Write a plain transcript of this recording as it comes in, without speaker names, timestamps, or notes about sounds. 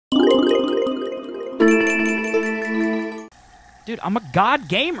Dude, I'm a god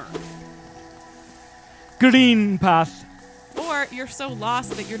gamer. Green path. Or you're so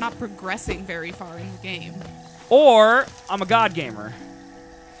lost that you're not progressing very far in the game. Or I'm a god gamer.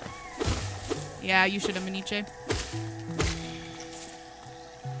 Yeah, you should have, Maniche.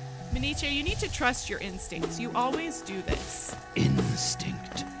 Maniche, you need to trust your instincts. You always do this.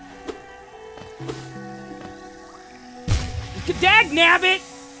 Instinct. Dag nabbit!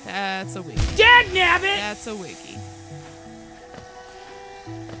 That's a wiggy. Dag nabbit! That's a wiggy.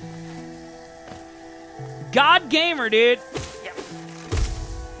 God gamer, dude.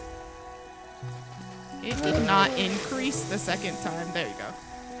 It did not increase the second time. There you go.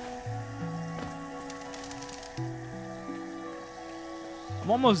 I'm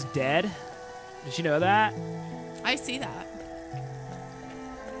almost dead. Did you know that? I see that.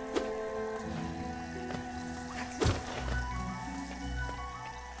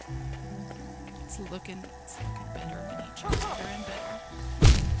 It's looking better, Maniche. Better and better.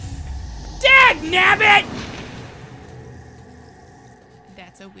 Dag nabbit!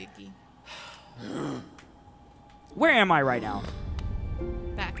 That's a wiggy. Where am I right now?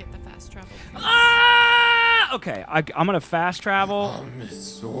 Back at the fast travel. Ah! Okay, I'm gonna fast travel.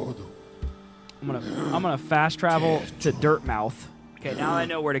 I'm gonna fast travel to Dirtmouth. Okay, now I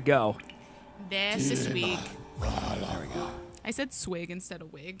know where to go. That's a swig. There we go. I said swig instead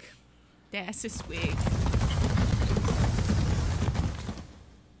of wig. That's a swig.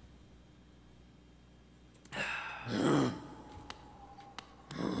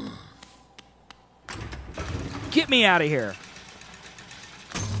 Get me out of here.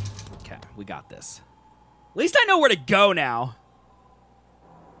 Okay, we got this. At least I know where to go now.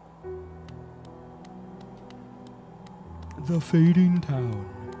 The fading town.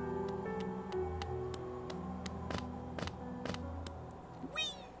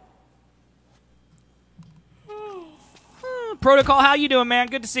 Protocol, how you doing, man?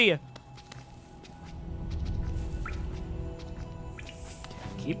 Good to see you.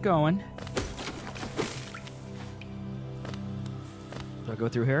 Keep going. Do I go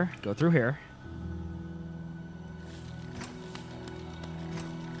through here? Go through here.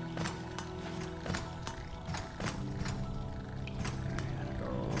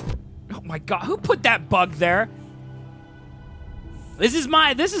 Oh my god, who put that bug there? This is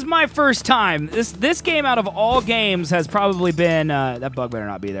my first time. This game out of all games has probably been that bug better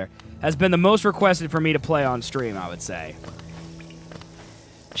not be there. Has been the most requested for me to play on stream, I would say.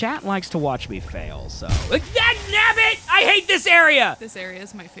 Chat likes to watch me fail, so. Nabbit! I hate this area! This area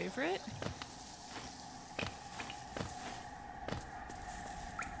is my favorite.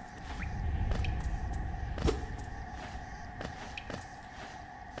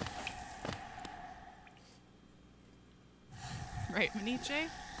 Right, Maniche?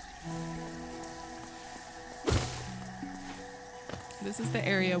 This is the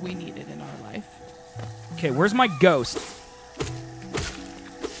area we needed in our life. Okay, where's my ghost?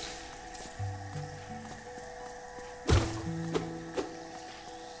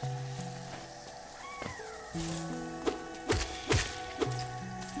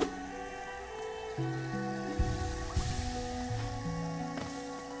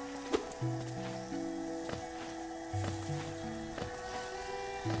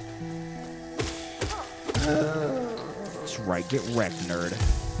 That's right, get wrecked, nerd.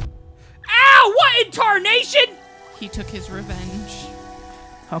 Ow! What in tarnation? He took his revenge.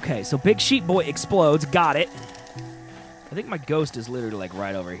 Okay, so Big Sheep Boy explodes. Got it. I think my ghost is literally like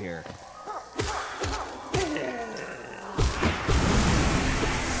right over here.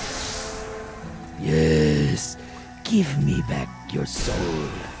 Yes. Give me back your soul.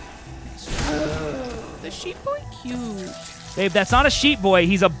 The sheep boy cute. Babe, that's not a sheep boy.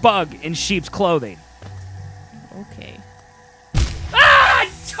 He's a bug in sheep's clothing. Okay. Ah!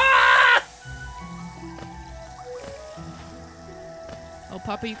 Ah! Oh,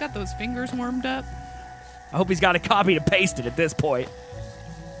 Papa, you got those fingers warmed up? I hope he's got a copy to paste it at this point.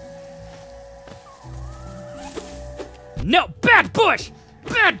 No! Bad bush!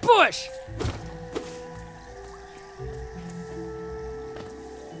 Bad bush!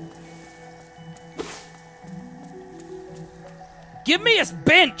 Give me a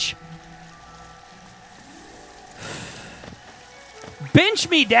bench! Bench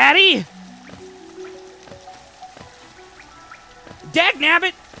me, Daddy!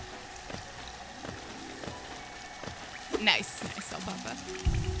 Dagnabbit! Nice, nice, oh, Papa.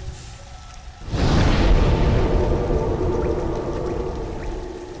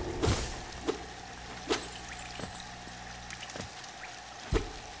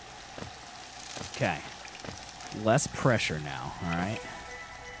 Okay. Less pressure now, all right?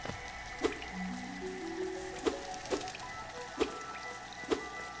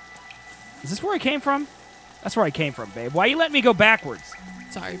 this where I came from? That's where I came from, babe. Why you letting me go backwards?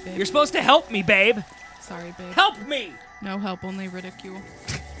 Sorry, babe. You're supposed to help me, babe. Sorry, babe. Help me! No help, only ridicule.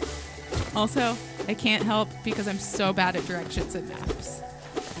 Also, I can't help because I'm so bad at directions and maps.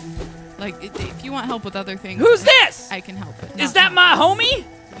 Like, if you want help with other things, Who's this? I can help it. Is that my homie?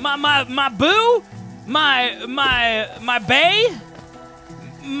 My boo? My bae?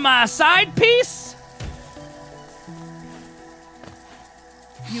 My side piece?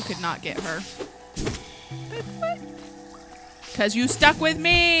 You could not get her. Because you stuck with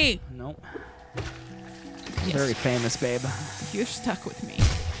me! Nope. Yes. Very famous, babe. You're stuck with me.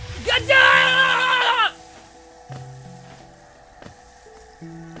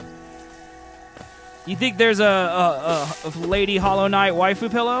 You think there's a lady Hollow Knight waifu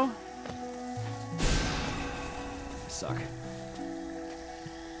pillow? Suck.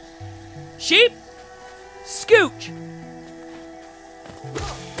 Sheep! Scooch!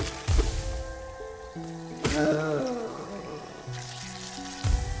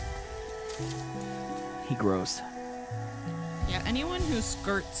 He grows. Yeah, anyone who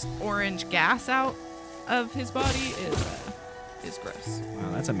skirts orange gas out of his body is gross.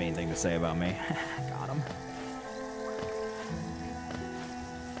 Wow, that's a mean thing to say about me. Got him.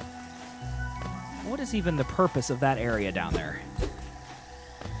 What is even the purpose of that area down there?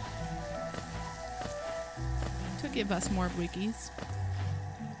 To give us more wikis.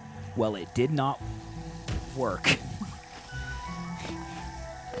 Well, it did not work.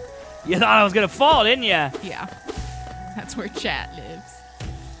 You thought I was gonna fall, didn't you? Yeah. That's where chat lives.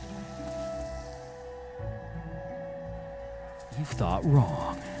 You thought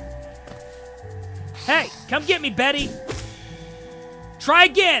wrong. Hey, come get me, Betty. Try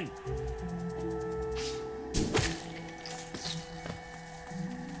again.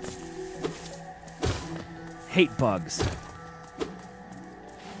 Hate bugs.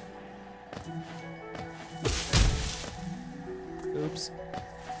 Oops.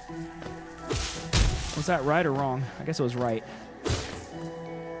 Was that right or wrong? I guess it was right.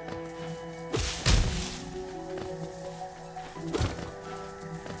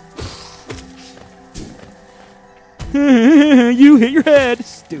 You hit your head,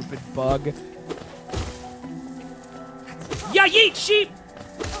 stupid bug. Ya yeet, sheep!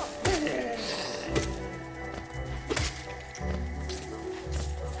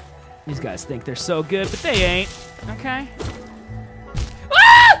 These guys think they're so good, but they ain't. Okay?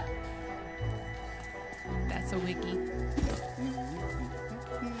 Ah! That's a wiki.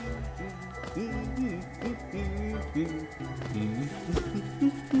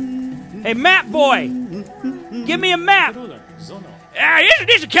 Hey, map boy! Give me a map!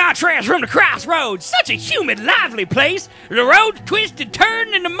 This is a contrast from the crossroads. Such a humid, lively place. The roads twist and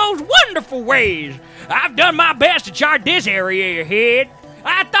turn in the most wonderful ways. I've done my best to chart this area ahead.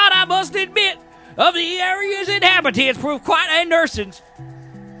 I thought I must admit, of the area's inhabitants prove quite a nuisance.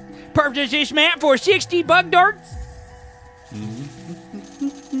 Purchase this map for 60 bug darts.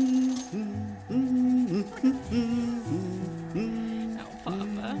 Oh,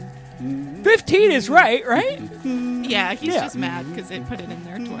 Papa. 15 is right? Yeah, he's Yeah. just mad because they put it in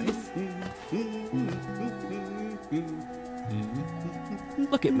there twice.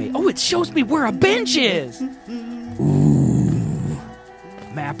 Look at me. Oh, it shows me where a bench is. Ooh.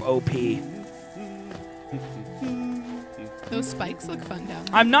 Map OP. Those spikes look fun down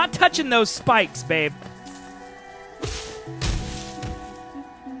there. I'm not touching those spikes, babe.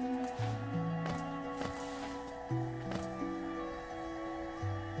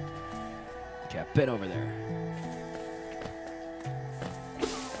 Okay, I've been over there.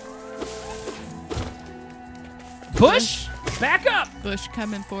 Bush, back up! Bush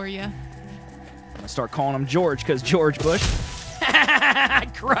coming for you. I'm gonna start calling him George, because George Bush. I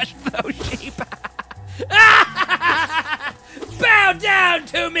crushed those sheep. Bow down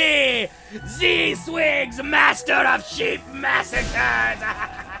to me, zswiggs, master of sheep massacres.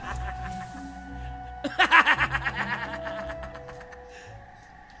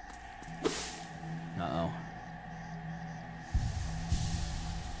 Uh-oh.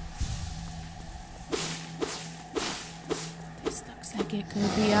 This looks like it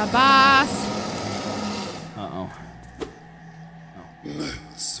could be a boss. Uh-oh.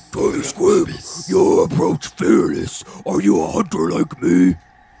 Tiny Squib, your approach fearless. Are you a hunter like me?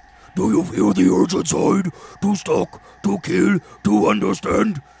 Do you feel the urge inside? To stalk, to kill, to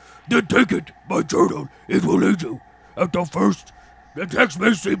understand? Then take it, my journal. It will lead you. At the first, the text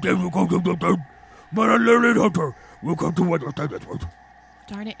may seem difficult, but a learned hunter will come to understand it.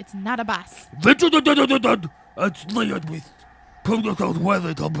 Darn it, it's not a boss. Venture the dead and slay it with. Come without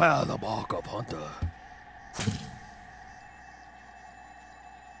weather to bear the mark of hunter.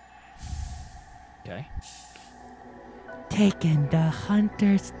 Okay. Taking the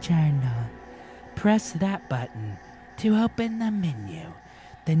Hunter's Journal. Press that button to open the menu.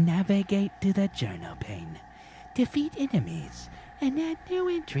 Then navigate to the journal pane. Defeat enemies and add new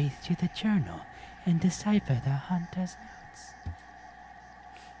entries to the journal and decipher the Hunter's notes.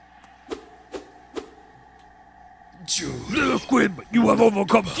 Little squib, you have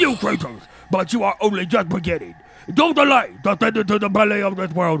overcome few creatures, but you are only just beginning. Don't delay, descend into the belly of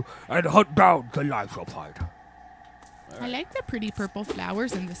this world and hunt down the life supply. I like the pretty purple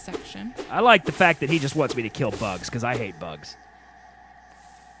flowers in this section. I like the fact that he just wants me to kill bugs, because I hate bugs.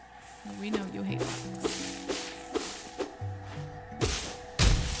 Well, we know you hate bugs.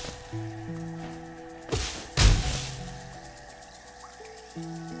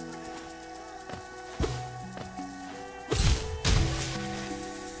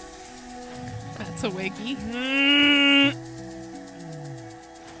 That's a wiggy.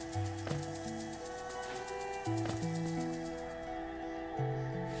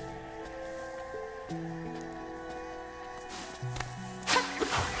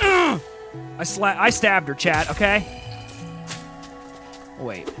 I stabbed her, chat, okay?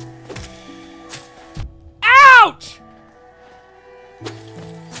 Wait. Ouch!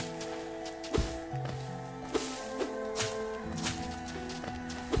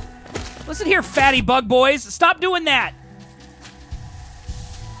 Listen here, fatty bug boys. Stop doing that.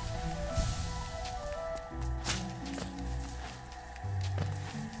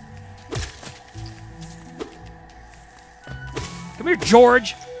 Come here,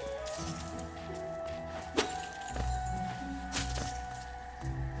 George.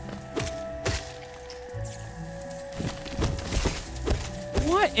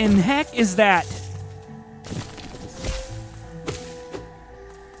 What in the heck is that?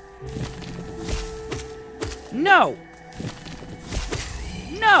 No!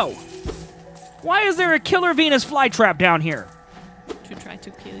 No! Why is there a killer Venus flytrap down here? To try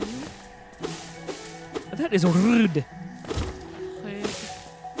to kill you. That is rude.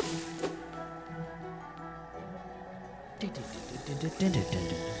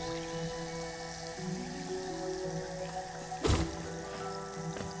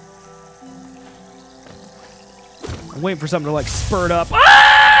 I'm waiting for something to like spurt up.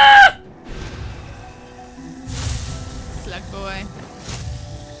 Ah! Slug boy.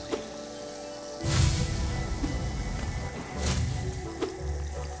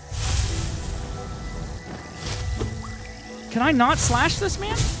 Can I not slash this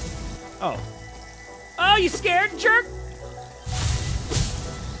man? Oh. Oh, you scared, jerk?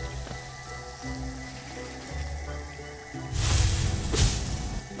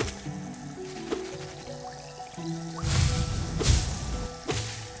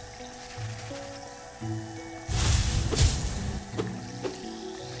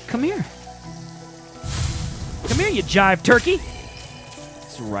 Come here. Come here, you jive turkey.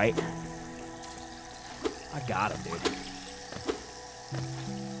 That's right. I got him, dude.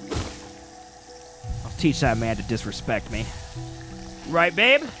 I'll teach that man to disrespect me. Right,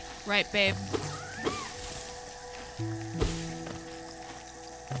 babe? Right, babe.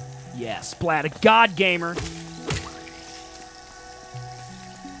 Yeah, splat a god gamer.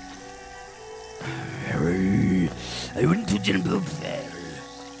 Harry, I want to jump up there.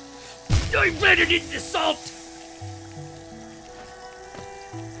 I'm better than the salt.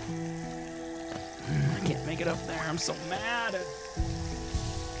 I can't make it up there. I'm so mad.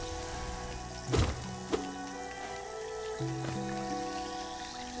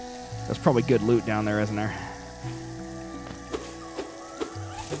 There's probably good loot down there, isn't there?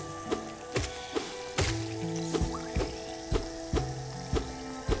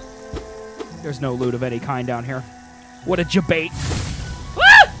 There's no loot of any kind down here. What a jabate.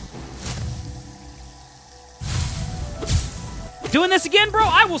 Ah! Doing this again, bro?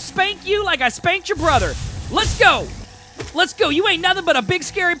 I will spank you like I spanked your brother. Let's go. Let's go. You ain't nothing but a big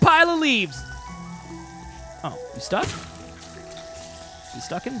scary pile of leaves. Oh, you stuck? You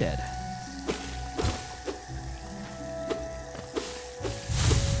stuck and dead.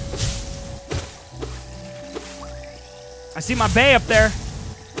 I see my bay up there.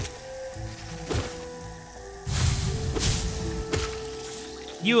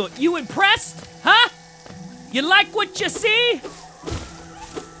 You impressed? Huh? You like what you see?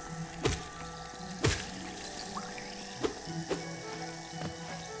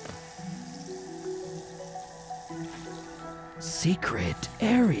 Secret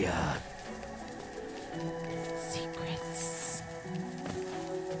area. Secrets.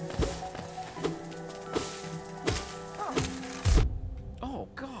 Oh,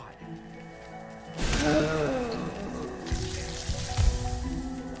 God.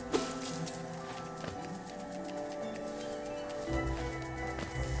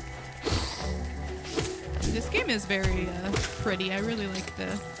 game is very pretty. I really like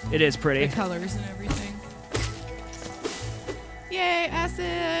It is pretty. the colors and everything. Yay,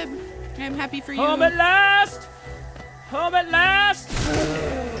 Acid! I'm happy for you. Home at last! Home at last!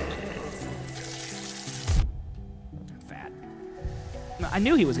 Fat. I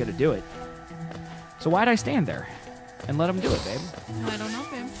knew he was gonna do it. So why'd I stand there and let him do it, babe? I don't know,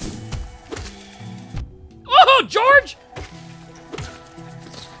 babe. Oh, George!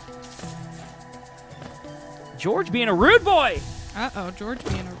 George being a rude boy. Uh-oh, George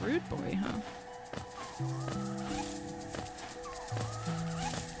being a rude boy, huh?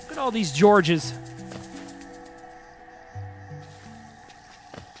 Look at all these Georges.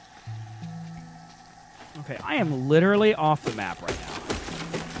 Okay, I am literally off the map right now.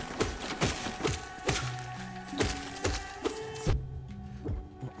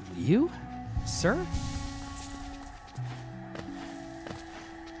 You, sir?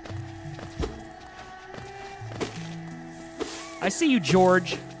 I see you,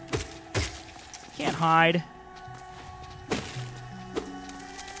 George. Can't hide.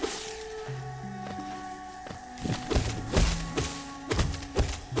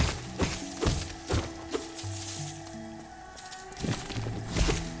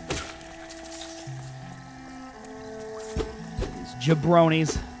 These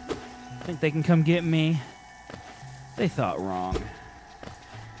jabronis think they can come get me. They thought wrong.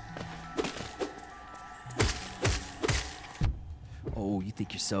 Oh, you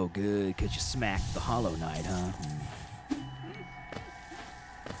think you're so good because you smacked the Hollow Knight, huh?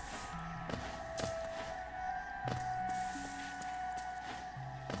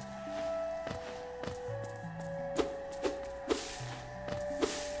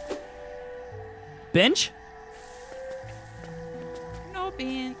 Bench? No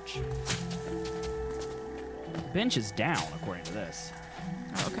bench. Bench is down, according to this.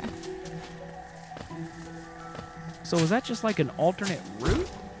 Oh, okay. So is that just like an alternate route?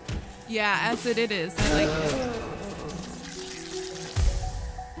 Yeah, Acid it is. I like it.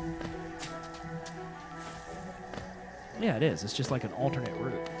 Yeah, it is. It's just like an alternate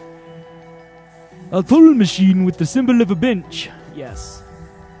route. A pull machine with the symbol of a bench. Yes.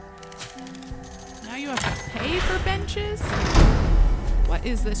 Now you have to pay for benches? What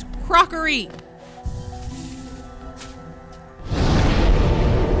is this crockery?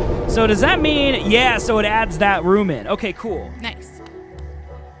 So does that mean, yeah, so it adds that room in. Okay, cool. Nice.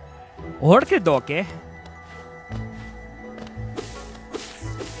 Orkidoke.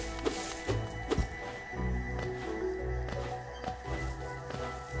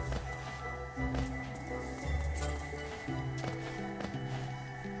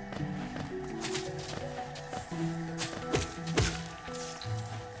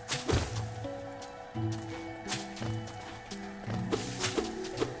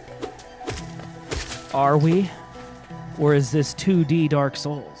 Are we? Or is this 2D Dark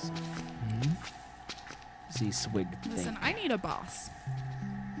Souls? Zswiggs thing. Listen, I need a boss.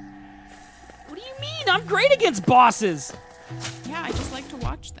 What do you mean? I'm great against bosses. Yeah, I just like to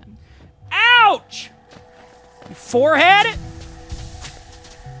watch them. Ouch! You forehead?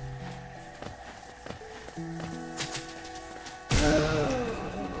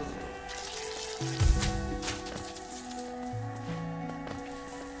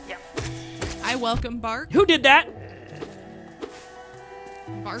 I welcome Bark. Who did that?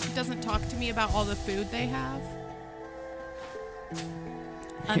 Bark doesn't talk to me about all the food they have. Here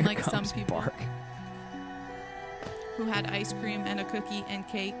Unlike some comes people Bark. who had ice cream and a cookie and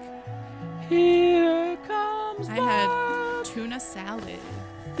cake. Here comes I Bark. had tuna salad.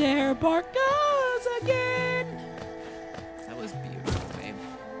 There Bark goes again. That was beautiful, babe.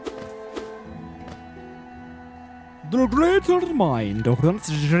 The greater mind once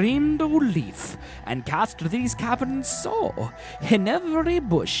dreamed of leaf, and cast these caverns so. In every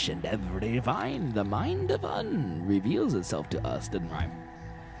bush and every vine, the mind of Un reveals itself to us. Didn't rhyme.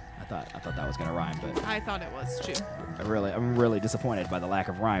 I thought that was gonna rhyme, but I thought it was too. I'm really disappointed by the lack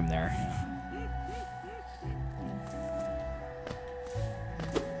of rhyme there.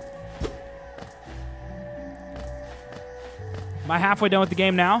 Am I halfway done with the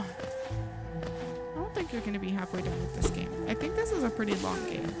game now? I don't think you're going to be halfway done with this game. I think this is a pretty long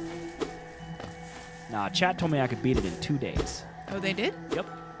game. Nah, chat told me I could beat it in 2 days. Oh, they did? Yep,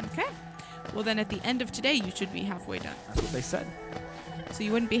 Okay. Well, then at the end of today, you should be halfway done. that's what they said. So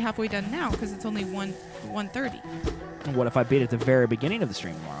you wouldn't be halfway done now because it's only 1:30. And what if I beat it at the very beginning of the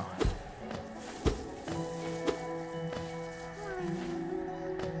stream tomorrow?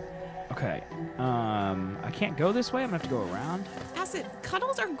 Okay. I can't go this way. I'm gonna have to go around. Acid,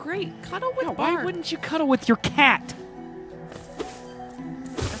 cuddles are great. Cuddle with No, Bark. why wouldn't you cuddle with your cat?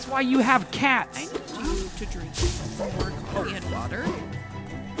 That's why you have cats. I need you to drink more coffee and water.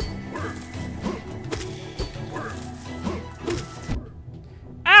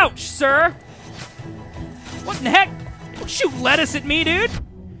 Ouch, sir! What in the heck? Don't shoot lettuce at me, dude!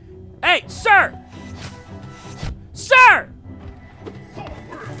 Hey, sir! Sir!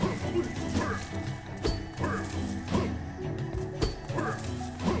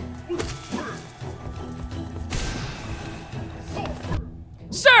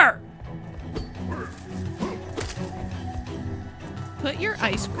 Sir! Put your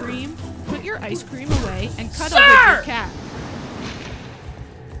ice cream away and cuddle with your cat.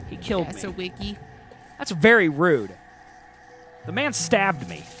 He killed That's me. a wiggy. That's very rude. The man stabbed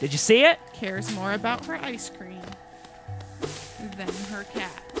me. Did you see it? Cares more about her ice cream than her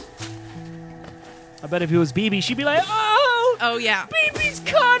cat. I bet if it was BB, she'd be like, oh! Oh, yeah. BB's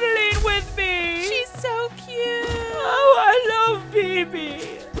cuddling with me! She's so cute. Oh, I love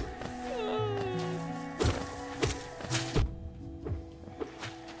BB!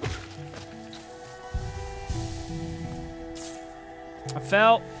 I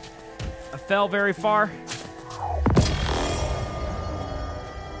fell very far.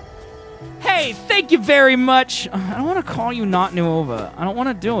 Hey, thank you very much. I don't want to call you Not Nuova. I don't want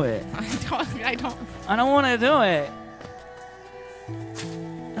to do it. I don't. I don't want to do it.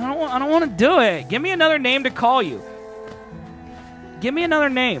 I don't want to do it. Give me another name to call you. Give me another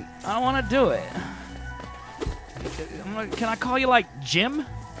name. I don't want to do it. Can I call you like Jim?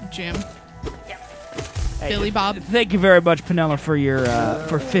 Jim. Hey, Billy Bob. Thank you very much, Penella, for your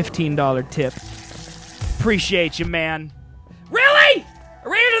for $15 tip. Appreciate you, man. Really? I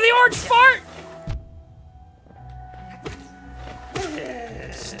ran into the orange fart.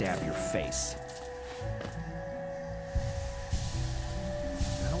 Stab your face.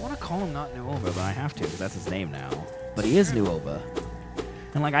 I don't want to call him Not Nuova, but I have to. That's his name now. But he is Nuova.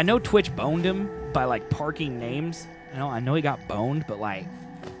 And like, I know Twitch boned him by like parking names. I know he got boned, but like,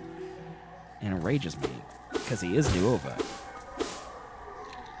 it enrages me because he is Nuova.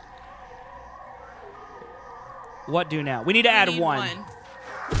 What do now? We need to add one.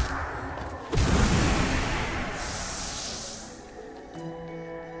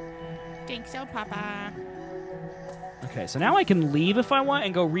 Think so, Papa. Okay, so now I can leave if I want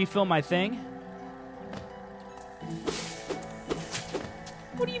and go refill my thing.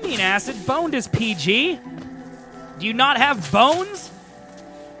 What do you mean, Acid? Boned is PG. Do you not have bones?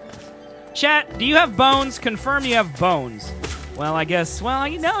 Chat, do you have bones? Confirm you have bones. Well, I guess, well,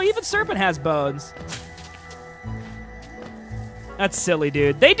 you know, even Serpent has bones. That's silly,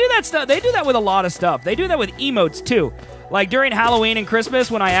 dude. They do that stuff. They do that with a lot of stuff. They do that with emotes, too. Like, during Halloween and Christmas,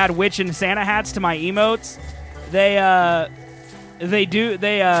 when I add witch and Santa hats to my emotes, they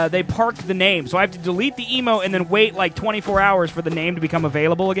park the name. So I have to delete the emote and then wait, like, 24 hours for the name to become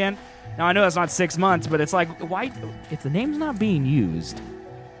available again. Now, I know that's not 6 months, but it's like, why, if the name's not being used,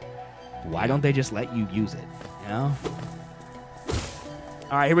 why don't they just let you use it, you know?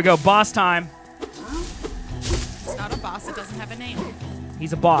 All right, here we go. Boss time. It's not a boss. It doesn't have a name.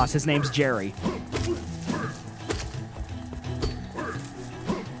 He's a boss. His name's Jerry.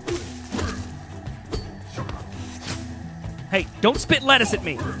 Hey, don't spit lettuce at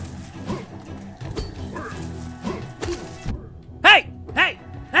me. Hey! Hey!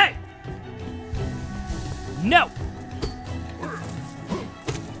 Hey! No!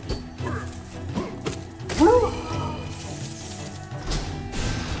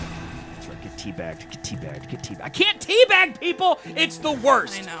 Get teabagged, get teabagged, get teabagged. I can't teabag people! It's the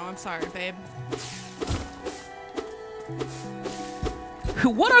worst! I know. I'm sorry, babe.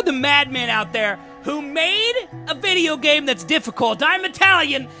 What are the madmen out there who made a video game that's difficult? I'm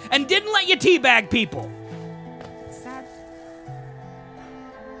Italian and didn't let you teabag people. Sad.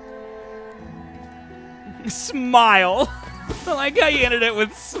 Smile. I like how you ended it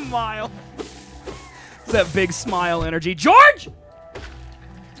with smile. It's that big smile energy. George!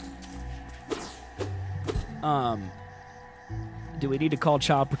 Do we need to call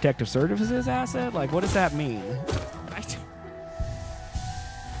Child Protective Services, Acid? Like, what does that mean?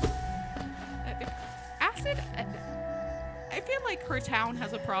 Acid, I feel like her town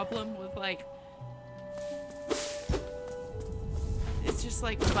has a problem with, like, it's just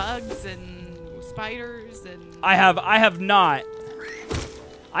like bugs and spiders and... I have not.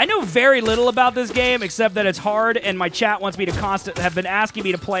 I know very little about this game except that it's hard and my chat wants me to have been asking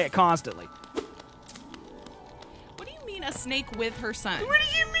me to play it constantly. What do you mean a snake with her son? What do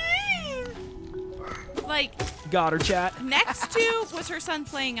you mean? Like... Got her, chat. Next to was her son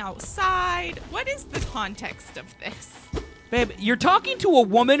playing outside. What is the context of this? Babe, you're talking to a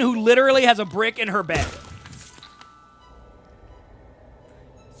woman who literally has a brick in her bed.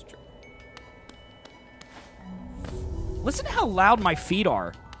 It's true. Listen to how loud my feet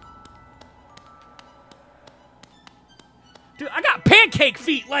are. Dude, I got pancake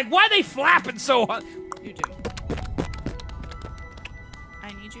feet. Like, why are they flapping so hard? You do.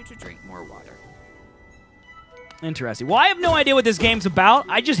 I need you to drink more water. Interesting. Well, I have no idea what this game's about.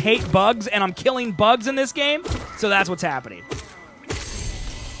 I just hate bugs, and I'm killing bugs in this game, so that's what's happening.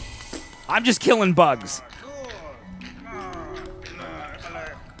 I'm just killing bugs.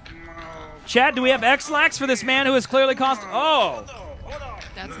 Chad, do we have X-Lax for this man who has clearly cost... Oh.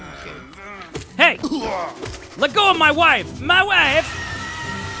 That's not good. Hey! Let go of my wife! My wife!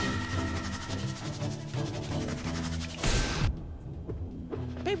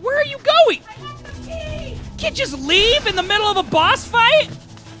 Babe, where are you going? Can't just leave in the middle of a boss fight?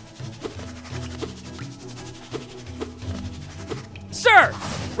 Sir,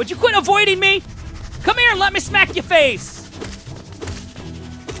 would you quit avoiding me? Come here and let me smack your face.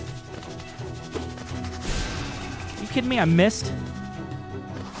 You kidding me? I missed.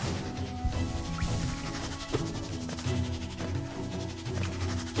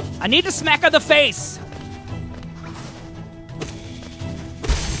 I need to smack her the face.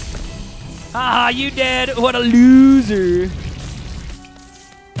 Ah, you dead. What a loser.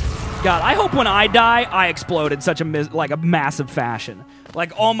 God, I hope when I die, I explode in such a massive fashion.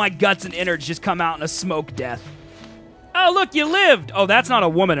 Like all my guts and innards just come out in a smoke death. Oh, look, you lived. Oh, that's not a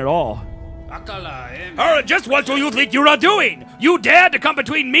woman at all. Just what do you think you are doing? You dared to come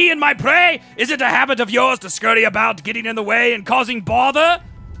between me and my prey? Is it a habit of yours to scurry about, getting in the way and causing bother?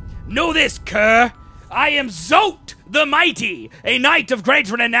 Know this, cur. I am Zote the Mighty, a knight of great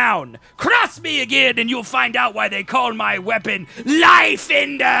renown. Cross me again and you'll find out why they call my weapon Life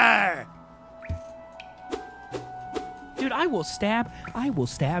Ender. Dude, I will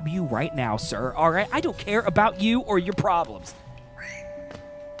stab you right now, sir, all right? I don't care about you or your problems.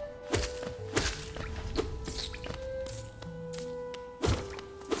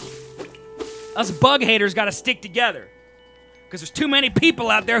 Us bug haters gotta stick together. Because there's too many people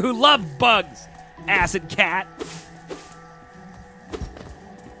out there who love bugs, acid cat.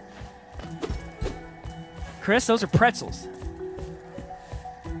 Chris, those are pretzels.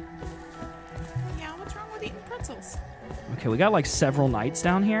 Yeah, what's wrong with eating pretzels? Okay, we got like several knights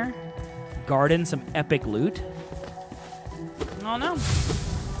down here. Garden, some epic loot. Oh no.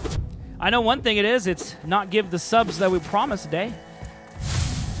 I know one thing it is, it's not give the subs that we promised today.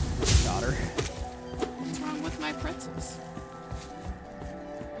 Daughter. What's wrong with my pretzels?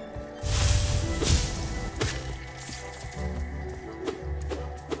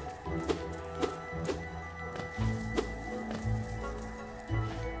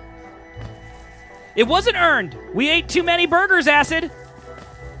 It wasn't earned. We ate too many burgers, Acid.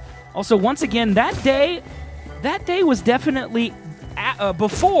 Also, once again, that day was definitely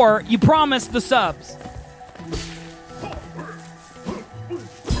before you promised the subs.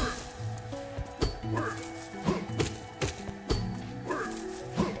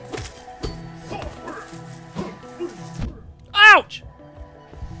 Ouch!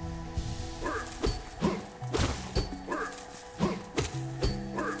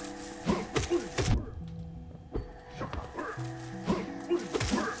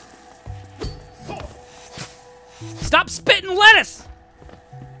 Stop spitting lettuce!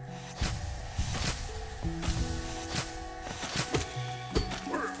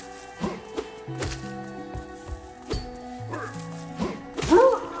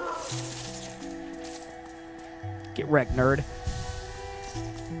 Get wrecked, nerd.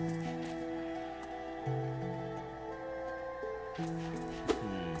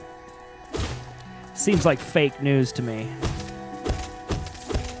 Seems like fake news to me.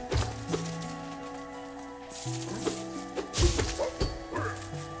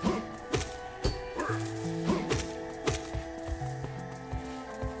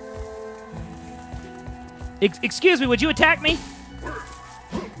 Excuse me, would you attack me?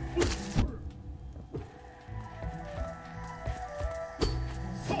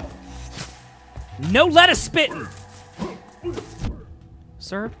 No lettuce spitting.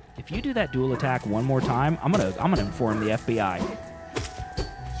 Sir, if you do that dual attack one more time, I'm gonna inform the FBI.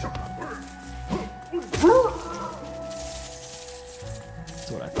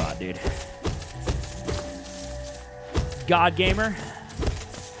 That's what I thought, dude. God Gamer.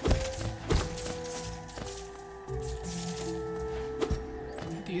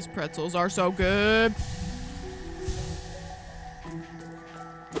 These pretzels are so good.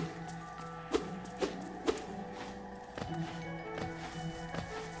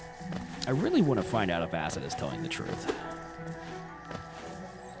 I really want to find out if Acid is telling the truth.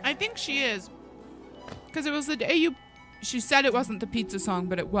 I think she is. Because it was the day she said it wasn't the pizza song,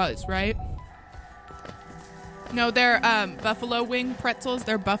 but it was, right? No, they're buffalo wing pretzels.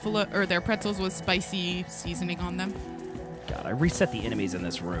 They're they're pretzels with spicy seasoning on them. God, I reset the enemies in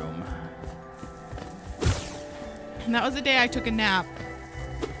this room. And that was the day I took a nap.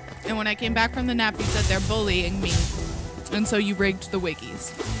 And when I came back from the nap, you said they're bullying me. And so you rigged the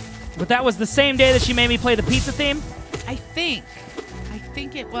wiggies. But that was the same day that she made me play the pizza theme? I think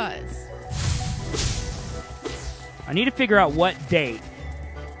it was. I need to figure out what date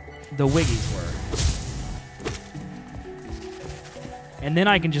the wiggies were. And then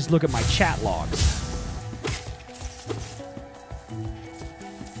I can just look at my chat logs.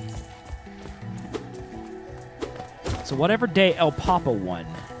 So whatever day El Papa won.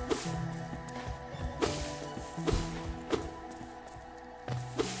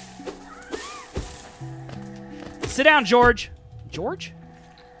 Sit down, George. George?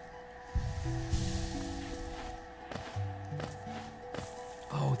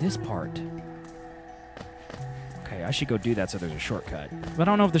 Oh, this part. Okay, I should go do that so there's a shortcut. But I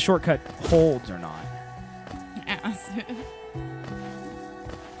don't know if the shortcut holds or not. Yes.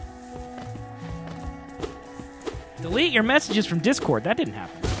 Delete your messages from Discord. That didn't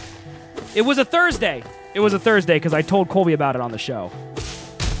happen. It was a Thursday. It was a Thursday because I told Colby about it on the show.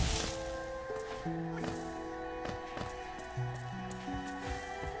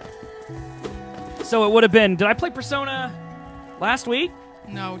 So it would have been... Did I play Persona last week?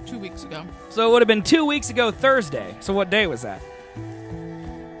 No, 2 weeks ago. So it would have been 2 weeks ago Thursday. So what day was that?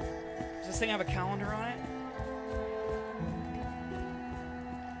 Does this thing have a calendar on it?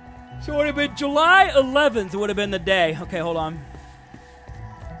 So it would have been July 11th. It would have been the day. Okay, hold on.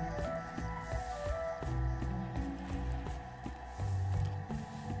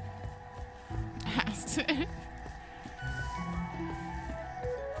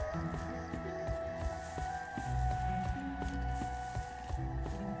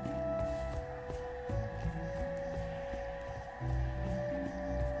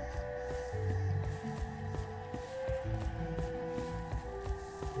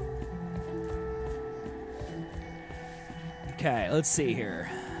 Okay, let's see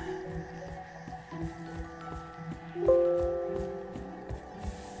here.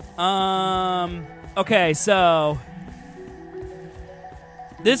 Okay, so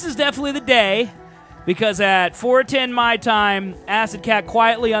this is definitely the day because at 4:10 my time, Acid Cat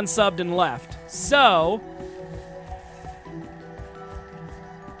quietly unsubbed and left. So,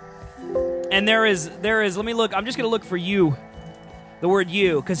 and there is. Let me look. I'm just gonna look for you, the word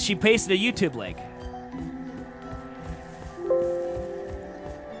 "you," because she pasted a YouTube link.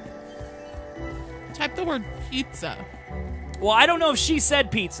 Type the word pizza. Well, I don't know if she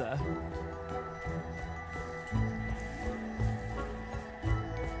said pizza.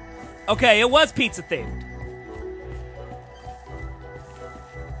 Okay, it was pizza themed.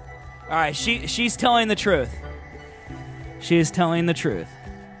 All right, she's telling the truth. She is telling the truth.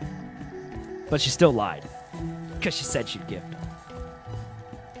 But she still lied. Because she said she'd gift them.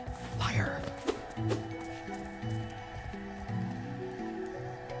 Liar.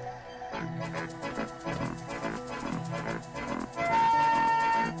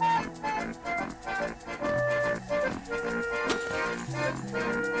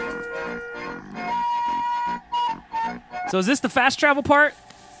 So is this the fast travel part?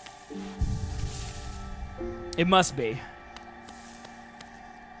 It must be.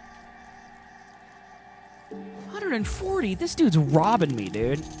 140? This dude's robbing me,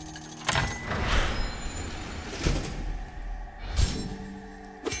 dude.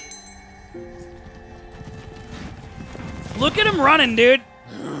 Look at him running, dude.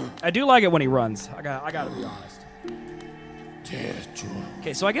 I do like it when he runs. I gotta be honest.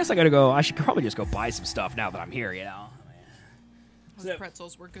 Okay, so I guess I gotta go. I should probably just go buy some stuff now that I'm here, you know? Those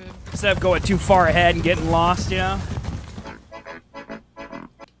pretzels were good. Instead of going too far ahead and getting lost, you know?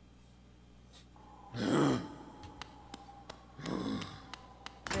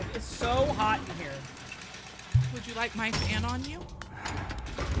 It's so hot in here. Would you like my fan on you?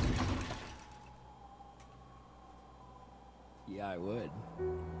 Yeah, I would.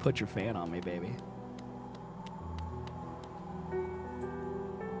 Put your fan on me, baby.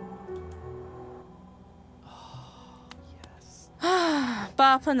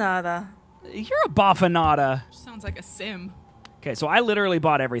 Bafanada. You're a baffanada. Sounds like a sim. Okay, so I literally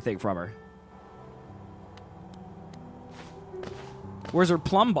bought everything from her. Where's her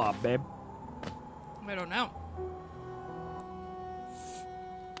plum bob, babe? I don't know.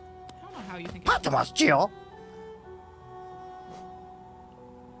 I don't know how you think Chill.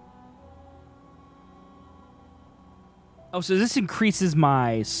 Oh, so this increases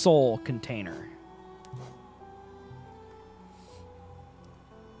my soul container.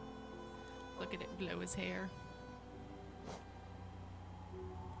 Look at it blow his hair.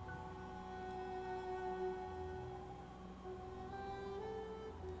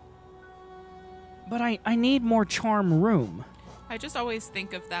 But I need more charm room. I just always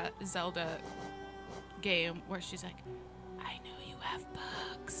think of that Zelda game where she's like, I know you have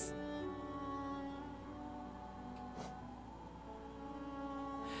bugs.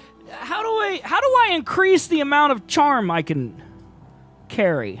 How do I increase the amount of charm I can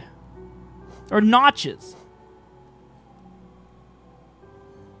carry? Or notches?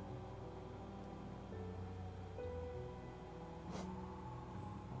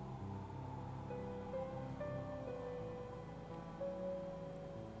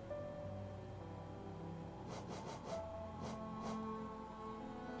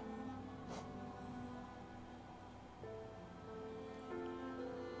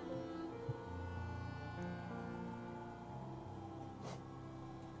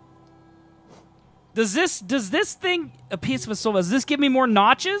 Does this thing, a piece of a soul, does this give me more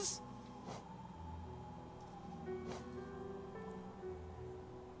notches?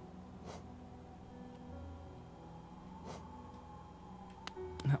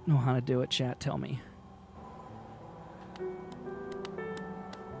 I don't know how to do it, chat, tell me.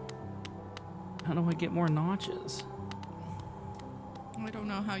 How do I get more notches? I don't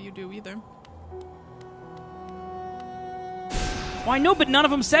know how you do either. Well, I know, but none of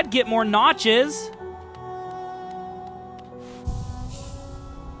them said get more notches.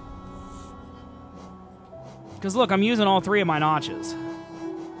 Because look, I'm using all 3 of my notches.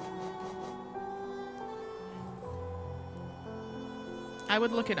 I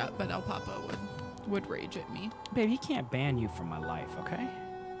would look it up, but El Papa would rage at me. Babe, he can't ban you from my life, okay?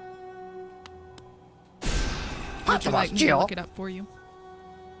 Would you like me to look it up for you?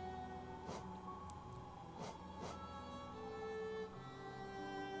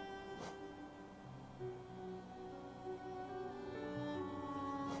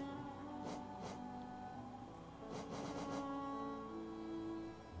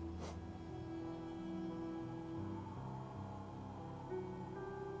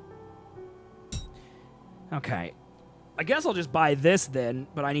 Okay. I guess I'll just buy this then,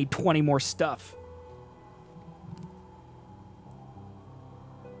 but I need 20 more stuff.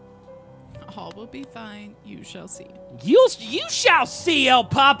 All will be fine. You shall see. You shall see, El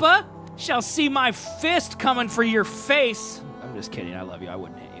Papa! Shall see my fist coming for your face. I'm just kidding. I love you. I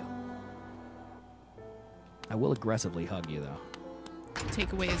wouldn't hit you. I will aggressively hug you, though.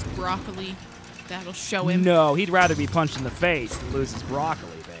 Take away his broccoli. That'll show him. No, he'd rather be punched in the face than lose his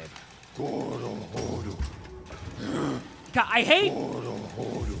broccoli, babe. God, I hate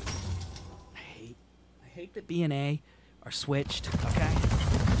that B and A are switched, okay?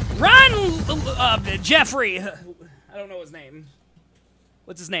 Run, Jeffrey! I don't know his name.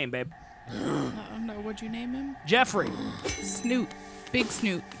 What's his name, babe? I don't know. What'd you name him? Jeffrey. Snoot. Big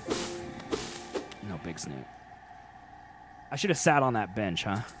Snoot. No, Big Snoot. I should have sat on that bench,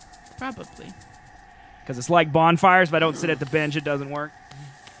 huh? Probably. Because it's like bonfires. If I don't sit at the bench, it doesn't work.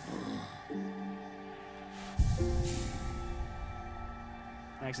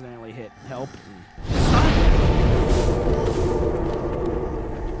 I accidentally hit help.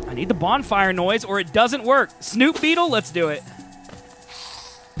 I need the bonfire noise or it doesn't work. Snoop Beetle, let's do it.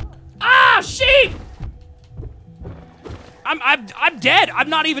 Ah, sheep! I'm dead. I'm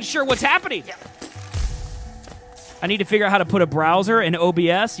not even sure what's happening. I need to figure out how to put a browser in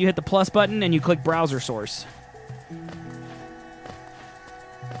OBS. You hit the plus button and you click browser source.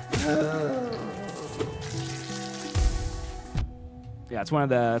 Yeah, it's one of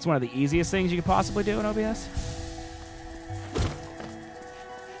the easiest things you could possibly do in OBS.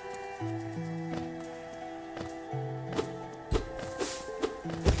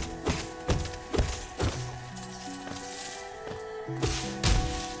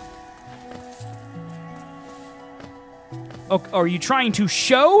 Okay, are you trying to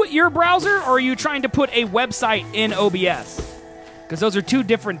show your browser, or are you trying to put a website in OBS? Because those are two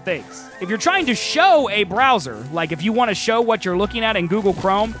different things. If you're trying to show a browser, like if you want to show what you're looking at in Google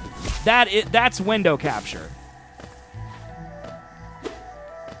Chrome, that's window capture.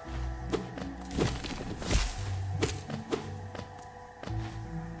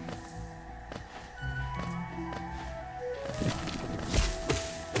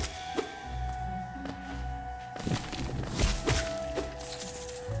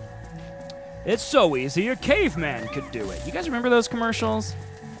 It's so easy, a caveman could do it. You guys remember those commercials?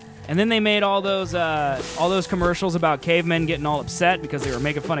 And then they made all those commercials about cavemen getting all upset because they were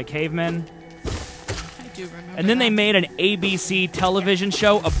making fun of cavemen. I do remember. And then they made an ABC television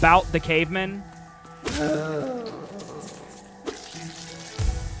show about the cavemen.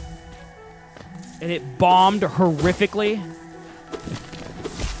 And it bombed horrifically.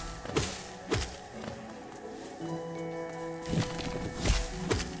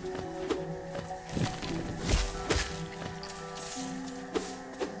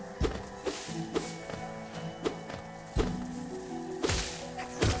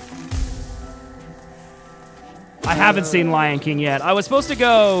 I haven't seen Lion King yet. I was supposed to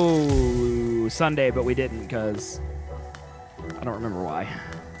go Sunday, but we didn't because I don't remember why.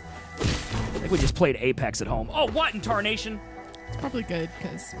 I think we just played Apex at home. Oh, what in tarnation? It's probably good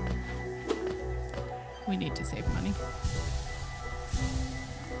because we need to save money.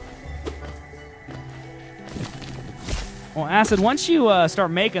 Well, Acid, once you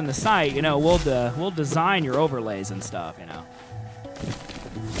start making the site, you know, we'll design your overlays and stuff, you know.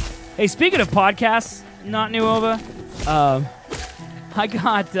 Hey, speaking of podcasts, not new over. I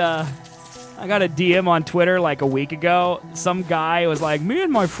got a DM on Twitter like a week ago. Some guy was like, "Me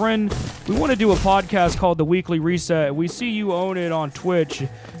and my friend, we want to do a podcast called The Weekly Reset. We see you own it on Twitch.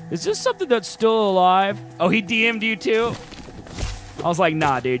 Is this something that's still alive?" Oh, he DM'd you too? I was like,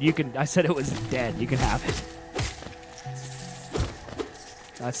 "Nah, dude. You can." I said it was dead. You can have it.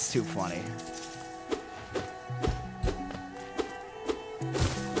 That's too funny.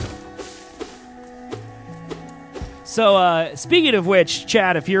 So, speaking of which,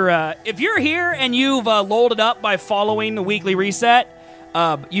 Chad, if you're here and you've lolled it up by following the Weekly Reset,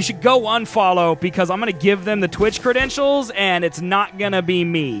 you should go unfollow because I'm gonna give them the Twitch credentials and it's not gonna be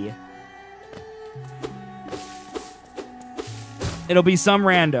me. It'll be some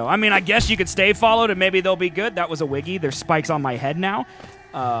rando. I mean, I guess you could stay followed and maybe they'll be good. That was a wiggy. There's spikes on my head now.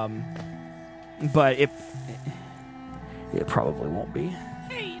 But it probably won't be.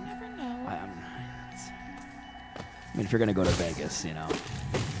 Hey, you never know. I mean, if you're gonna go to Vegas, you know.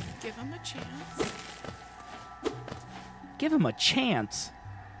 Give him a chance. Give him a chance.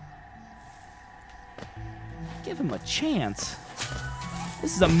 Give him a chance.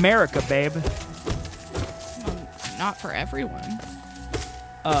 This is America, babe. Well, not for everyone.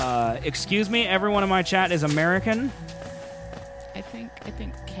 Excuse me, everyone in my chat is American. I think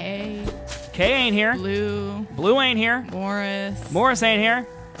Kay. Kay ain't here. Blue ain't here. Morris ain't here.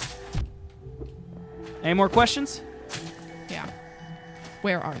 Any more questions? Yeah.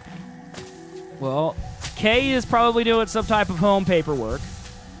 Where are they? Well, Kay is probably doing some type of home paperwork.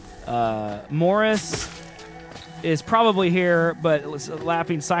 Morris is probably here, but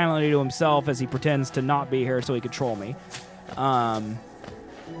laughing silently to himself as he pretends to not be here so he could troll me.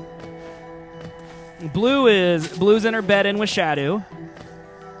 Blue's in her bed in with Shadow.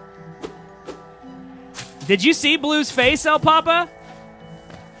 Did you see Blue's face, El Papa?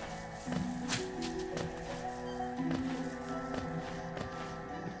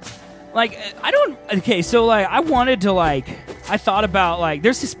 Like, I don't... Okay, so, like, I wanted to, like... I thought about, like...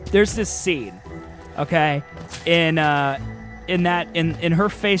 There's this scene, okay? In her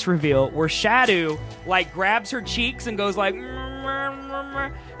face reveal where Shadow, like, grabs her cheeks and goes, like...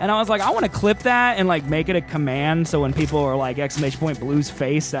 And I was like, I want to clip that and, like, make it a command so when people are, like, ! Blue's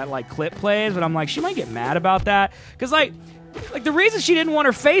face, that, like, clip plays. But I'm like, she might get mad about that. Because, like, the reason she didn't want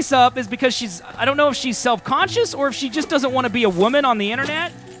her face up is because she's... I don't know if she's self-conscious or if she just doesn't want to be a woman on the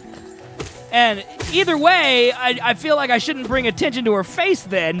internet. And either way, I feel like I shouldn't bring attention to her face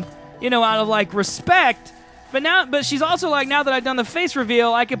then, you know, out of, like, respect. But she's also like, now that I've done the face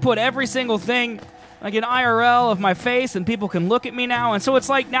reveal, I can put every single thing, like, in IRL of my face, and people can look at me now. And so it's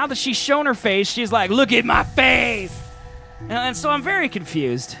like, now that she's shown her face, she's like, look at my face! And so I'm very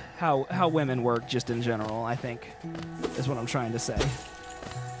confused how women work just in general, I think, is what I'm trying to say.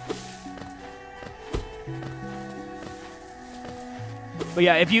 But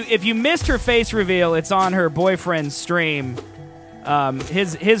yeah, if you missed her face reveal, it's on her boyfriend's stream.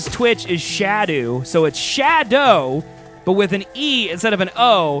 His Twitch is Shadow, so it's Shadow, but with an E instead of an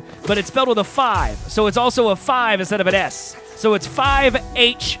O, but it's spelled with a 5. So it's also a 5 instead of an S. So it's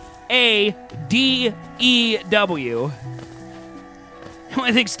 5HADEW. The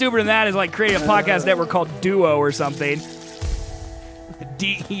only thing stupider than that is like creating a podcast network called Duo or something.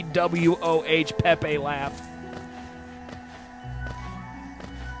 DEWOH Pepe laugh.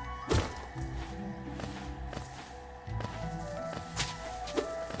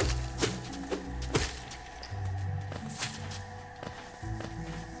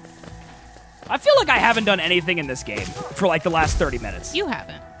 I feel like I haven't done anything in this game for like the last 30 minutes. You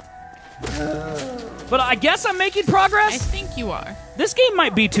haven't. But I guess I'm making progress? I think you are. This game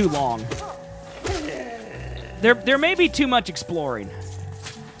might be too long. There may be too much exploring.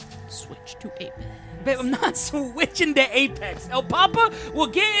 Switch to Apex. Babe, I'm not switching to Apex. El Papa will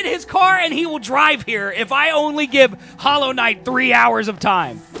get in his car and he will drive here if I only give Hollow Knight 3 hours of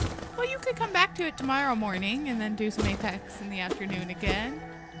time. Well, you could come back to it tomorrow morning and then do some Apex in the afternoon again.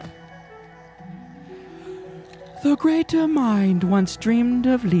 The greater mind once dreamed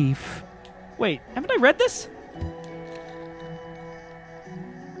of Leaf. Wait, haven't I read this?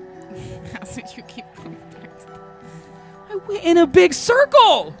 How did you keep going back? I went in a big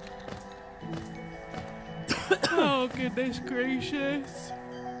circle! Oh, goodness gracious.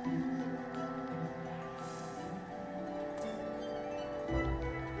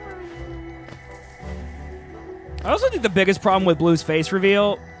 I also think the biggest problem with Blue's face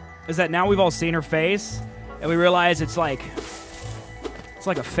reveal is that now we've all seen her face, and we realize it's like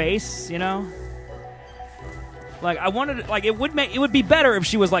a face, you know? Like, I wanted, like, it would be better if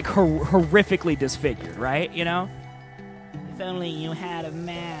she was, like, horrifically disfigured, right? You know? If only you had a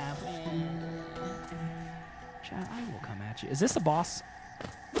map. Chad, I will come at you. Is this a boss?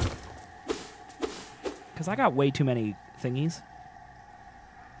 Because I got way too many thingies.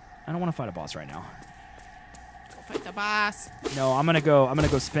 I don't want to fight a boss right now. Go fight the boss. No, I'm gonna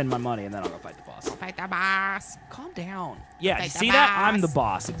go spend my money and then I'll go fight the boss. Go fight the boss. Calm down. Yeah, you Fight the see that? I'm the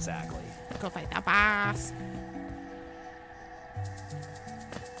boss. boss, exactly. Go fight the boss.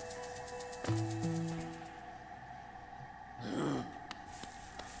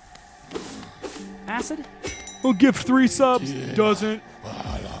 Acid? Will give 3 subs. Doesn't.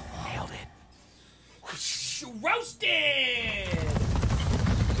 Nailed it. Roasted!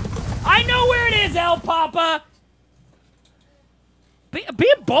 I know where it is, El Papa!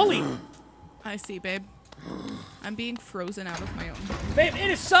 Being bullied. I see, babe. I'm being frozen out of my own home. Babe, it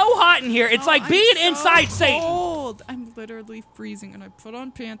is so hot in here. It's like I'm being so inside Satan. cold. I'm literally freezing, and I put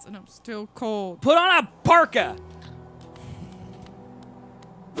on pants, and I'm still cold. Put on a parka.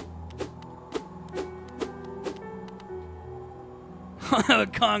 A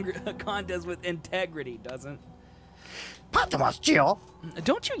contest with integrity doesn't.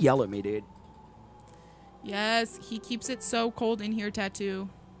 Don't you yell at me, dude. Yes, he keeps it so cold in here, Tattoo.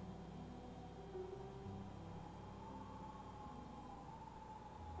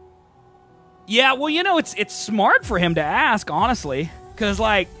 Yeah, well, you know, it's smart for him to ask, honestly, because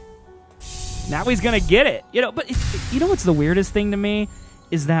like now he's gonna get it, you know. But you know what's the weirdest thing to me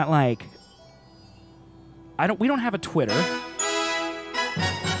is that like we don't have a Twitter.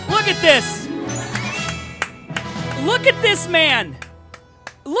 Look at this. Look at this man.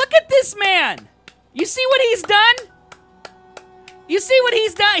 Look at this man. You see what he's done? You see what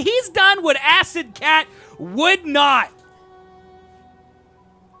he's done? He's done what Acid Cat would not.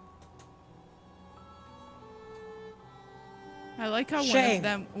 I like how one of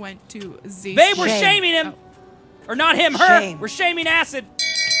them went to Z. Babe, we're shaming him. Or not him, her. Shame. We're shaming Acid.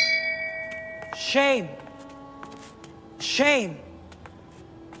 Shame. Shame.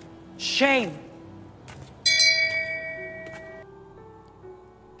 Shame.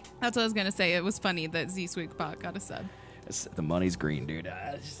 That's what I was gonna say. It was funny that zswiggbot got a sub. The money's green, dude.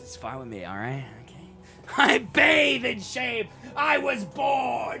 It's fine with me, all right? Okay. I bathe in shame. I was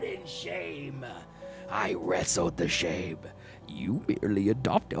born in shame. I wrestled the shame. You merely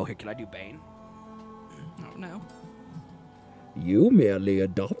adopted. Oh, here, can I do Bane? Oh no. You merely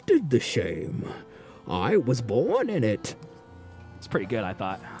adopted the shame. I was born in it. It's pretty good, I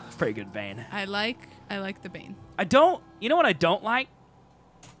thought. It's pretty good Bane. I like the Bane. You know what I don't like?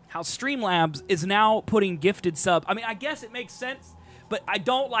 How Streamlabs is now putting gifted sub. I mean, I guess it makes sense, but I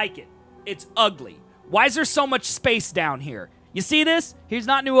don't like it. It's ugly. Why is there so much space down here? You see this? Here's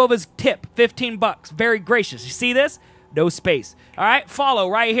Not Nuova's tip, 15 bucks. Very gracious. You see this? No space. All right, follow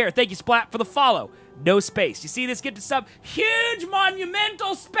right here. Thank you, Splat, for the follow. No space. You see this gifted sub? Huge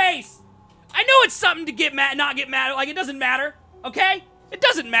monumental space. I know it's something to get mad, not get mad. Like, it doesn't matter, okay? It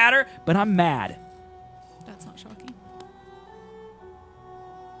doesn't matter, but I'm mad. That's not shocking.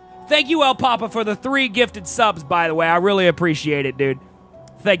 Thank you, El Papa, for the 3 gifted subs, by the way. I really appreciate it, dude.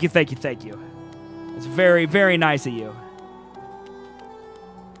 Thank you, thank you, thank you. It's very, very nice of you.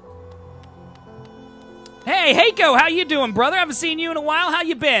 Hey, Heiko, how you doing, brother? I haven't seen you in a while. How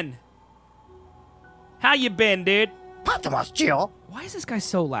you been? How you been, dude? Why is this guy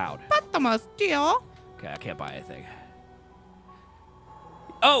so loud? Okay, I can't buy anything.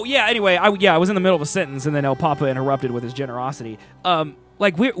 Oh, yeah, anyway, I was in the middle of a sentence, and then El Papa interrupted with his generosity.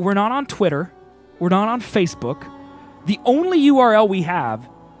 Like, we're not on Twitter. We're not on Facebook. The only URL we have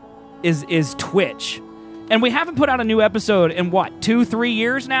is Twitch. And we haven't put out a new episode in, what, 2-3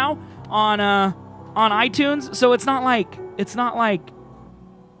 years now on iTunes? So it's not like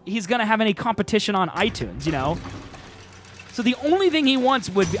he's going to have any competition on iTunes, you know? So the only thing he wants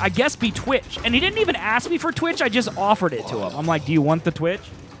would, I guess, be Twitch. And he didn't even ask me for Twitch. I just offered it to him. I'm like, do you want the Twitch?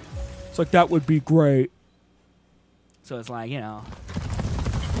 It's like, that would be great. So it's like, you know,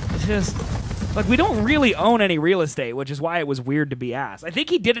 it's just, like, we don't really own any real estate, which is why it was weird to be asked. I think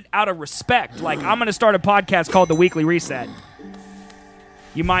he did it out of respect. Like, I'm going to start a podcast called The Weekly Reset.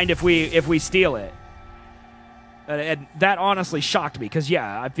 You mind if we steal it? And that honestly shocked me, because,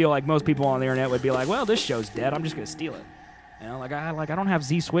 yeah, I feel like most people on the internet would be like, well, this show's dead. I'm just going to steal it. You know, I don't have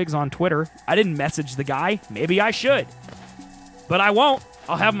zswiggs on Twitter. I didn't message the guy. Maybe I should, but I won't.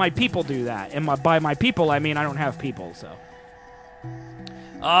 I'll have my people do that. And by my people, I mean I don't have people. So,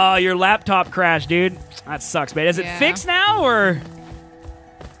 oh, your laptop crashed, dude. That sucks, man. Is it fixed now or?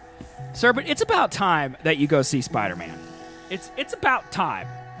 Sir, but it's about time that you go see Spider-Man. It's about time,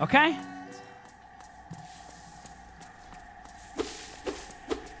 okay?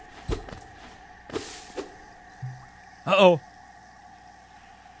 Uh-oh.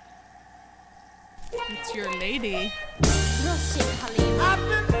 It's your lady.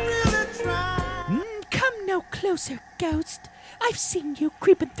 Come no closer, ghost. I've seen you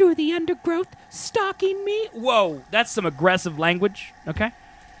creeping through the undergrowth, stalking me. Whoa, that's some aggressive language, okay?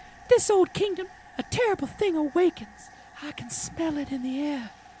 This old kingdom, a terrible thing awakens. I can smell it in the air.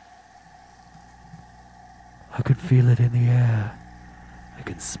 I can feel it in the air. I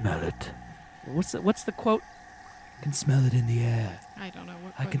can smell it. What's the quote? I can smell it in the air. I don't know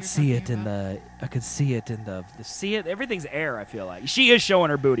what. I can see it in the. I can see it in the. See it? Everything's air, I feel like. She is showing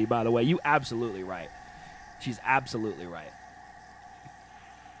her booty, by the way. You absolutely right. She's absolutely right.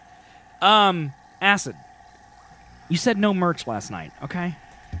 Acid. You said no merch last night, okay?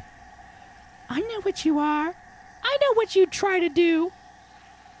 I know what you are. I know what you try to do.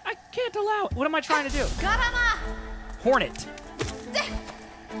 I can't allow it. What am I trying to do? Hornet.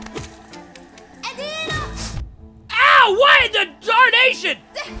 Ow! Why in the darnation?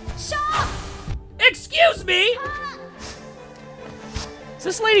 Excuse me? Is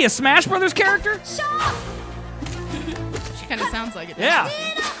this lady a Smash Brothers character? She kind of sounds like it. Yeah.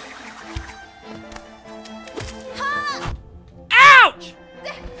 Ouch!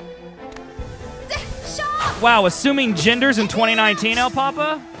 Wow, assuming genders in 2019, El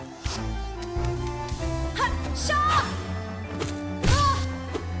Papa?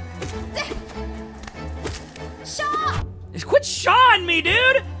 Quit shawing me,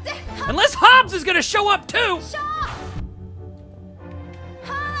 dude! Unless Hobbs is gonna show up too!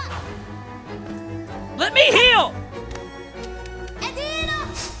 Let me heal!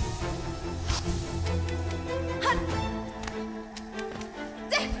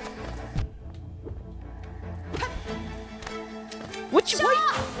 What?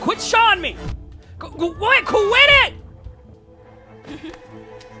 Quit shawing me! Quit it!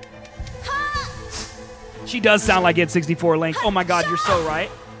 She does sound like N64 Link. Oh my god, you're so right.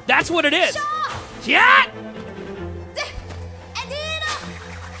 That's what it is. Yeah!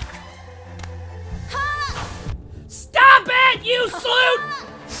 Stop it, you sloot!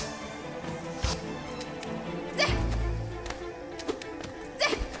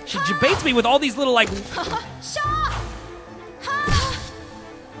 She debates me with all these little, like...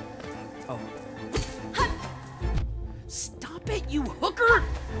 Oh. Stop it, you hooker!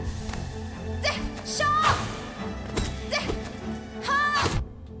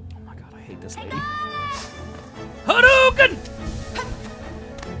 Oh my god, I hate this lady. Hadouken!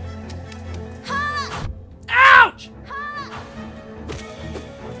 Ouch!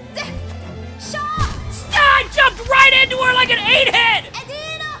 I jumped right into her like an 8-head!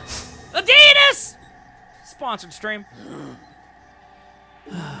 Adidas! Sponsored stream.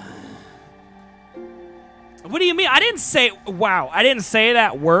 What do you mean? I didn't say, wow, I didn't say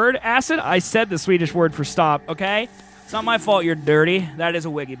that word, Acid. I said the Swedish word for stop, okay? It's not my fault you're dirty. That is a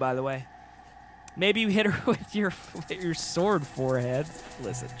wiggy, by the way. Maybe you hit her with your sword forehead.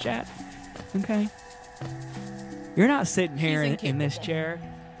 Listen, chat, okay? You're not sitting here in this chair.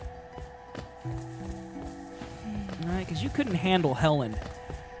 All right, because you couldn't handle Helen.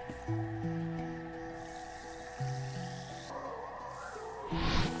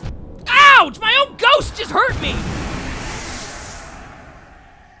 Ouch! My own ghost just hurt me!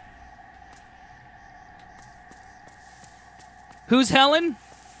 Who's Helen?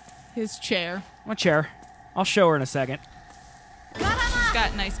 His chair. My chair. I'll show her in a second. He's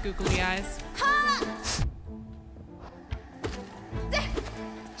got nice googly eyes.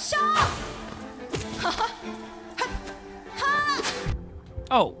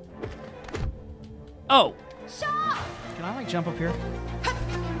 Oh. Oh. Can I, like, jump up here?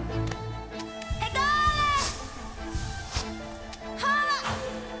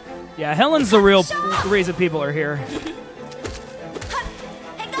 Yeah, Helen's the real reason people are here.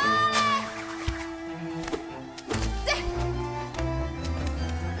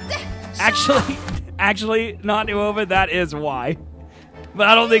 Actually, not Nuova, that is why. But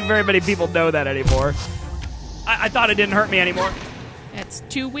I don't think very many people know that anymore. I thought it didn't hurt me anymore. That's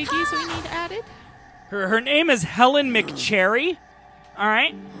 2 wiggies we need added. Her name is Helen McCherry. All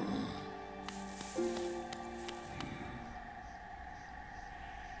right.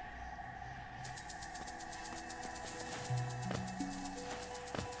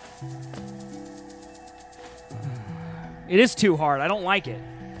 It is too hard. I don't like it.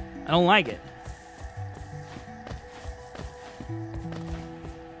 I don't like it.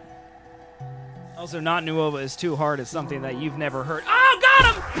 Also, not Nuova is too hard is something that you've never heard. Oh,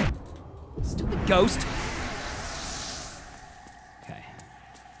 got him! Stupid ghost. Okay.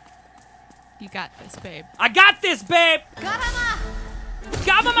 You got this, babe. I got this, babe! Gamama!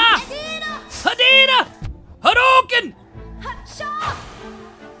 Hadida! Hadouken!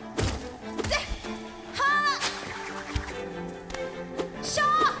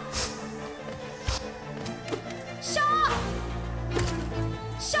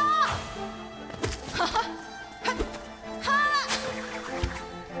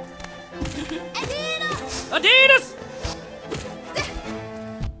 Adidas!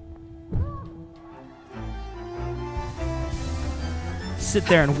 Sit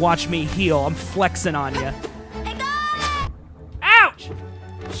there and watch me heal. I'm flexing on you. Ouch!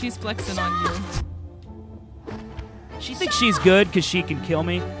 She's flexing on you. She thinks she's good because she can kill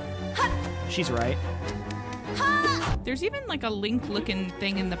me. She's right. There's even like a Link-looking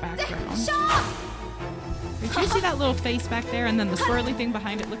thing in the background. Did you see that little face back there, and then the swirly thing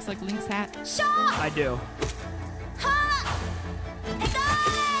behind it looks like Link's hat? I do.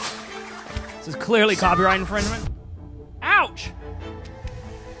 This is clearly copyright infringement. Ouch!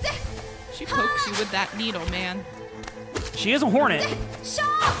 She pokes you with that needle, man. She is a hornet.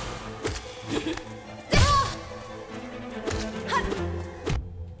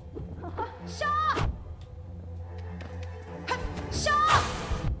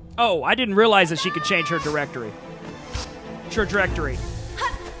 Oh, I didn't realize that she could change her directory. Her trajectory.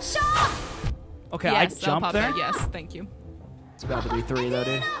 Okay, Yes, I jumped there. Yes, thank you. It's about to be 3 though,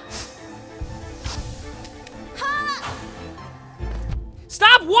 dude.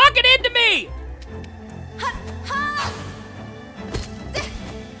 Stop walking into me!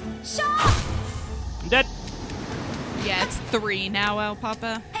 I'm dead. Yeah, it's 3 now, El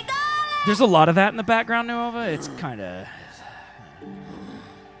Papa. There's a lot of that in the background, Nova. It's kind of...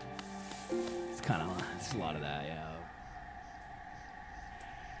 It's a lot of that, yeah.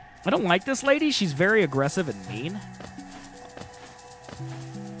 I don't like this lady. She's very aggressive and mean.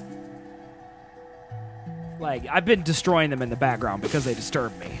 Like, I've been destroying them in the background because they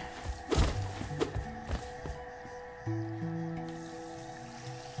disturb me.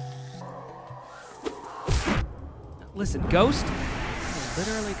 Listen, Ghost, I will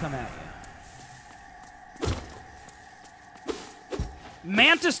literally come at you.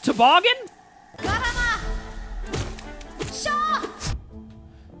 Mantis Toboggan?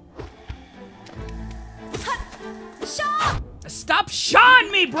 Stop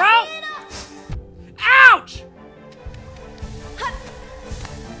shawing me, bro! Ouch!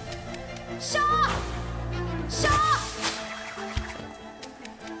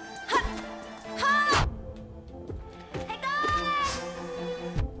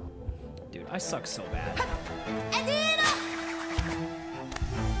 Dude, I suck so bad.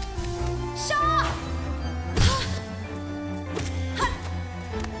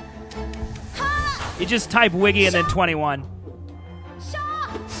 You just type Wiggy and then 21.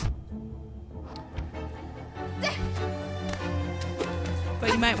 But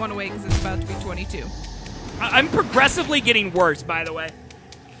you might want to wait because it's about to be 22. I'm progressively getting worse, by the way.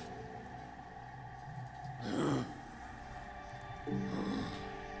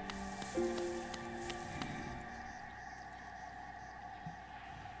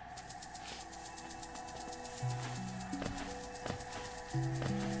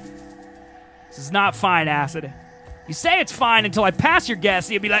 This is not fine, Acid. You say it's fine until I pass your guess,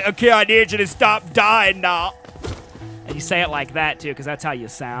 and you'll be like, okay, I need you to stop dying now. And you say it like that, too, because that's how you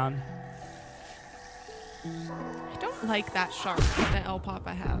sound. I don't like that shark that El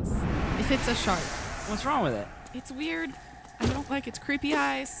Papa has. If it's a shark. What's wrong with it? It's weird. I don't like its creepy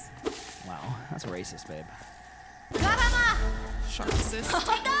eyes. Wow, that's racist, babe. Sharkicist.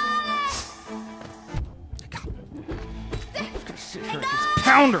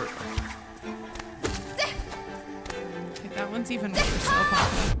 Pounder! Okay, that one's even worse, El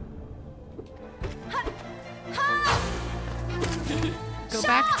Papa. Go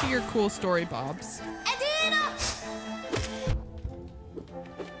back to your cool story, Bobs.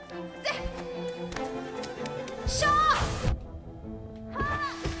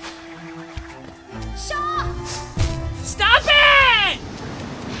 Stop it!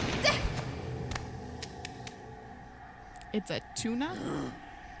 It's a tuna?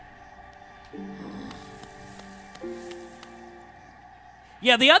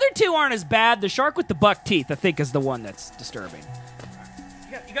 Yeah, the other two aren't as bad. The shark with the buck teeth, I think, is the one that's disturbing.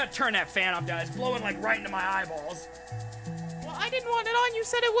 You gotta turn that fan off, guys. It's blowing like right into my eyeballs. Well, I didn't want it on. You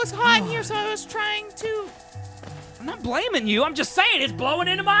said it was hot in here, so I was trying to. I'm not blaming you. I'm just saying it's blowing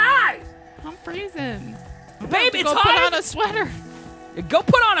into my eyes. I'm freezing. Babe, it's go hot. Put on a sweater. Go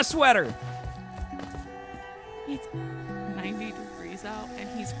put on a sweater. It's 90 degrees out, and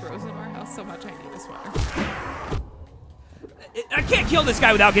he's frozen our house so much I need a sweater. I can't kill this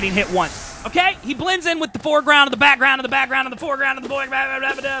guy without getting hit once, okay? He blends in with the foreground and the background and the background and the foreground and the boy.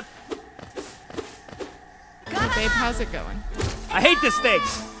 Hey, babe, how's it going? I hate this thing.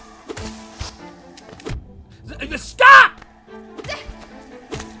 Stop!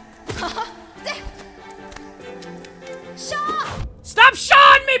 Stop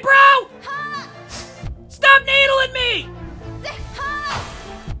shawing me, bro! Stop needling me!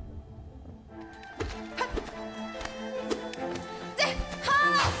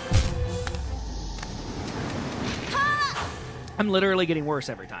 I'm literally getting worse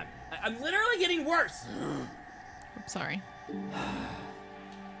every time. I'm literally getting worse. I'm sorry.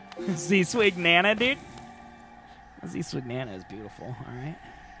 Z-Swig Nana, dude. Z-Swig Nana is beautiful, all right?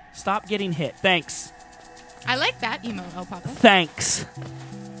 Stop getting hit. Thanks. I like that emote, oh Papa. Thanks.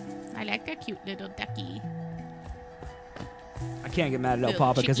 I like a cute little ducky. I can't get mad at El Little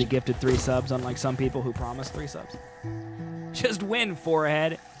Papa because he chickie. gifted 3 subs, unlike some people who promise 3 subs. Just win,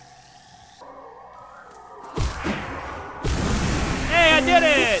 forehead. Hey, I did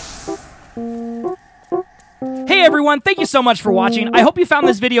it! Hey everyone, thank you so much for watching. I hope you found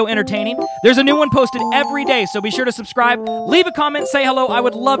this video entertaining. There's a new one posted every day, so be sure to subscribe, leave a comment, say hello. I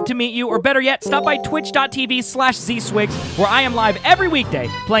would love to meet you, or better yet, stop by twitch.tv/zswiggs, where I am live every weekday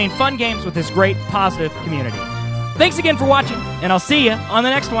playing fun games with this great, positive community. Thanks again for watching, and I'll see you on the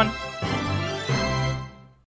next one.